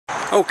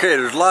Okay,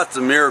 there's lots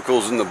of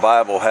miracles in the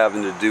Bible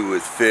having to do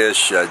with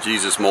fish.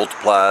 Jesus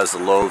multiplies the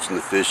loaves and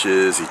the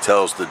fishes. He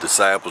tells the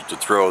disciples to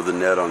throw the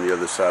net on the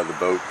other side of the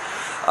boat.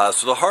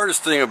 So the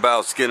hardest thing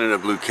about skinning a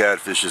blue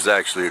catfish is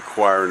actually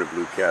acquiring a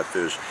blue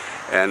catfish.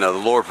 And the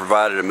Lord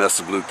provided a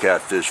mess of blue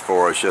catfish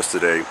for us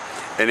yesterday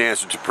in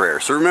answer to prayer.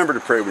 So remember to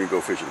pray when you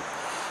go fishing.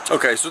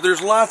 Okay, so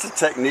there's lots of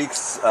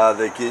techniques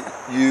that get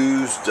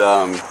used.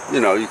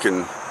 You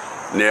can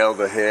nail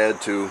the head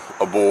to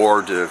a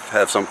board to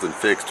have something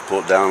fixed to pull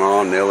it down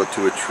on, nail it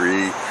to a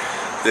tree.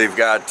 They've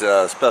got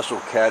special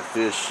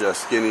catfish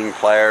skinning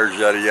pliers,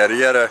 yada yada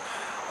yada.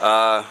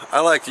 I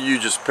like to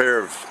use just a pair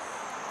of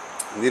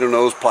needle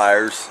nose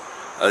pliers.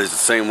 These are the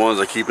same ones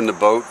I keep in the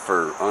boat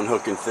for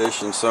unhooking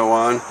fish and so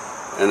on,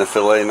 and a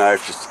fillet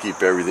knife just to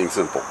keep everything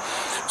simple.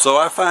 So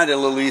I find it a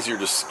little easier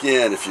to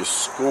skin if you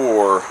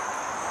score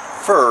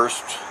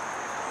first.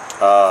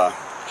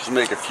 Just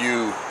make a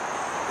few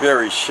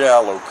very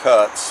shallow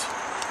cuts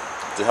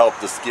to help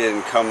the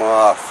skin come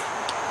off.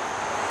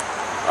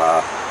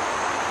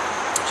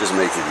 Just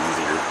makes it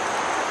easier.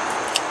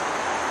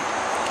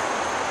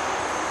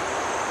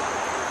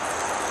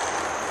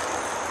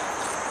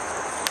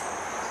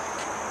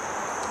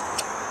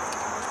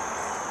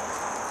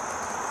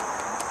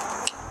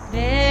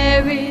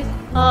 There is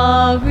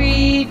a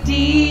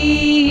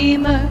Redeemer,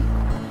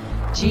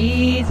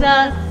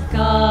 Jesus,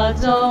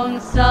 God's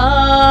own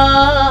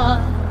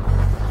Son,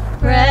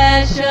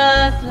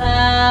 precious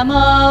Lamb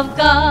of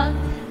God,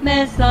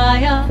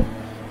 Messiah,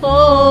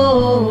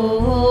 Holy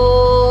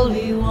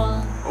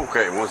One.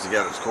 Okay, once you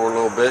got it scored a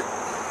little bit,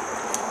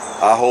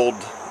 I hold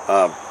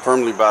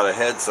firmly by the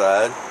head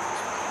side,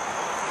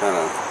 kind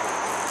of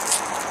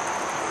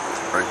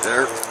right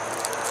there,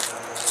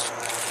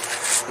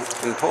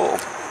 and pull.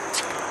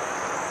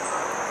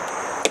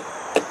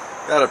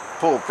 Gotta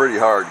pull pretty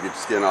hard to get the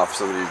skin off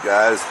some of these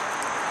guys.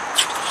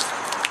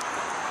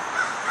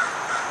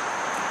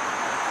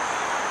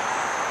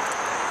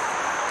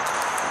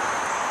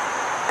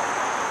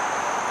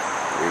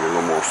 Maybe a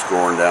little more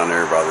scoring down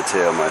there by the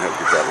tail might help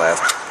get that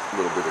last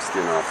little bit of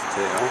skin off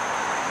the tail.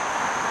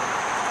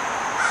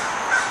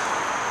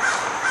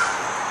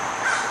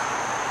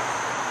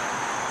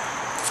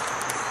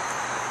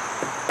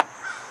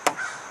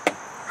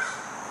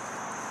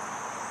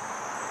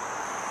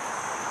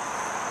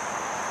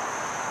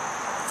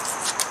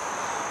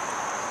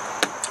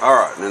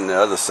 Alright, and then the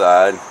other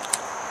side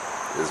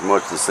is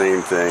much the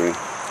same thing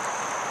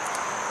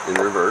in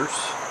reverse,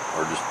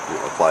 or just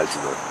applied to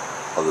the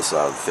other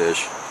side of the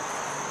fish.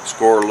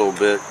 Score a little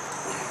bit.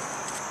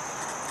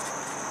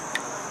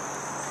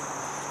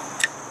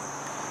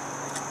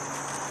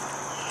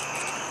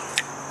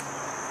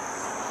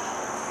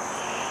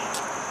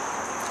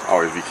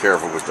 Always be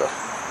careful with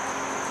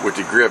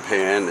the grip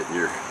hand that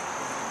you're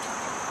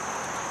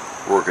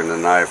working the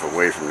knife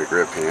away from the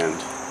grip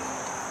hand.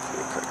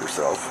 You'll cut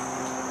yourself.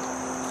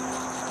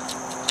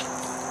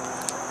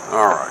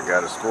 Alright,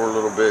 got to score a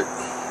little bit.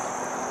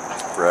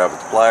 Grab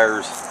with the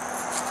pliers.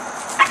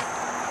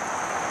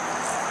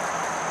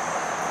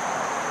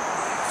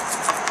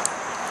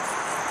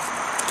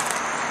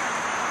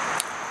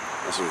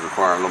 This one's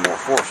requiring a little more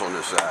force on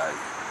this side.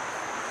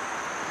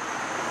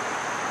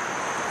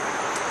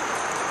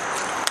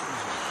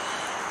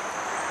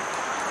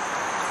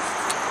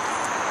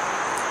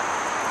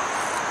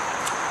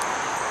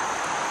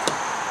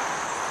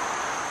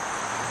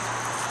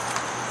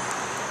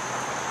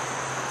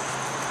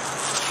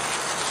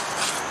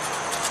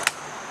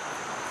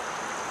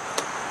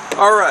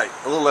 Alright,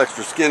 a little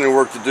extra skinning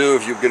work to do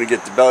if you're going to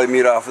get the belly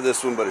meat off of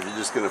this one, but if you're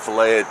just going to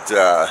fillet it,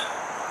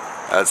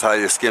 that's how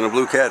you skin a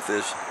blue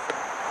catfish.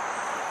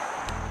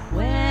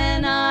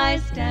 When I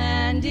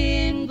stand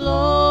in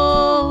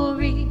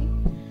glory,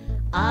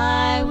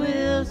 I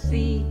will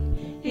see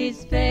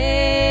His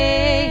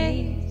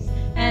face,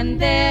 and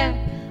there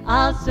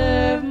I'll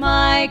serve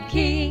my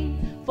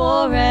King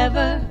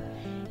forever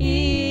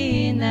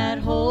in that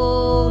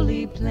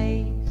holy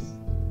place.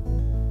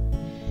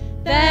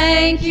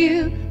 Thank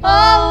you,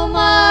 oh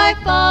my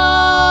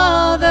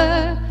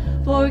Father,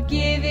 for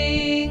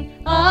giving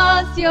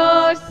us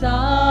your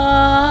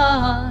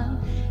Son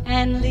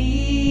and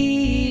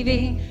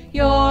leaving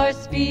your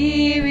Spirit